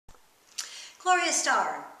Gloria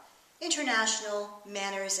Starr, International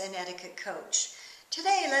Manners and Etiquette Coach.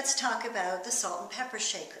 Today let's talk about the salt and pepper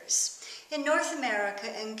shakers. In North America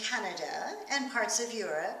and Canada and parts of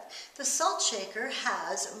Europe, the salt shaker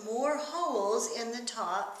has more holes in the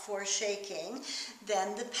top for shaking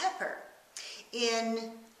than the pepper.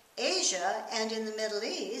 In Asia and in the Middle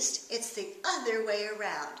East, it's the other way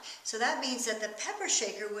around. So that means that the pepper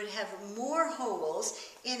shaker would have more holes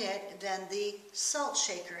in it than the salt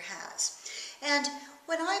shaker has. And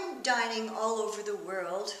when I'm dining all over the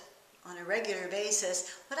world on a regular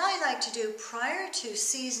basis, what I like to do prior to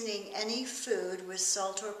seasoning any food with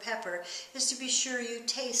salt or pepper is to be sure you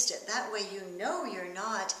taste it. That way you know you're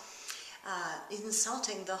not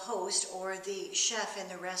insulting the host or the chef in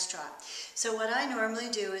the restaurant. So what I normally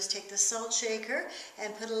do is take the salt shaker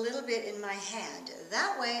and put a little bit in my hand.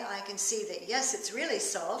 That way I can see that yes, it's really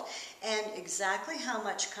salt and exactly how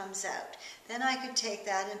much comes out. Then I could take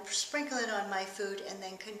that and sprinkle it on my food and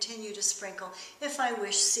then continue to sprinkle if I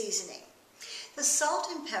wish seasoning. The salt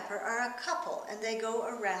and pepper are a couple and they go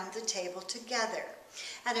around the table together.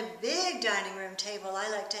 At a big dining room table, I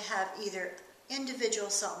like to have either individual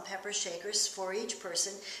salt and pepper shakers for each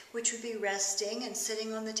person, which would be resting and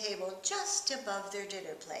sitting on the table just above their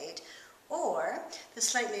dinner plate, or the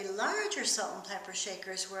slightly larger salt and pepper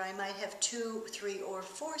shakers where I might have 2, 3, or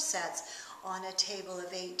 4 sets on a table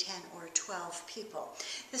of 8, 10, or 12 people.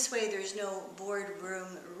 This way there's no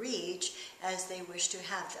boardroom reach as they wish to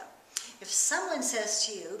have them. If someone says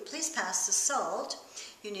to you, please pass the salt,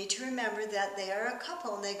 you need to remember that they are a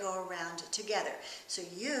couple and they go around together. So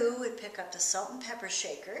you would pick up the salt and pepper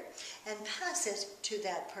shaker and pass it to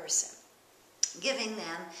that person, giving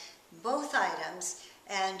them both items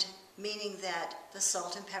and meaning that the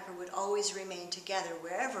salt and pepper would always remain together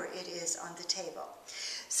wherever it is on the table.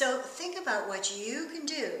 So think about what you can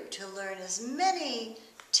do to learn as many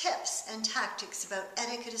tips and tactics about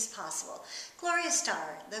etiquette as possible. Gloria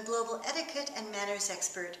Starr, the global etiquette and manners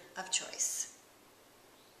expert of choice.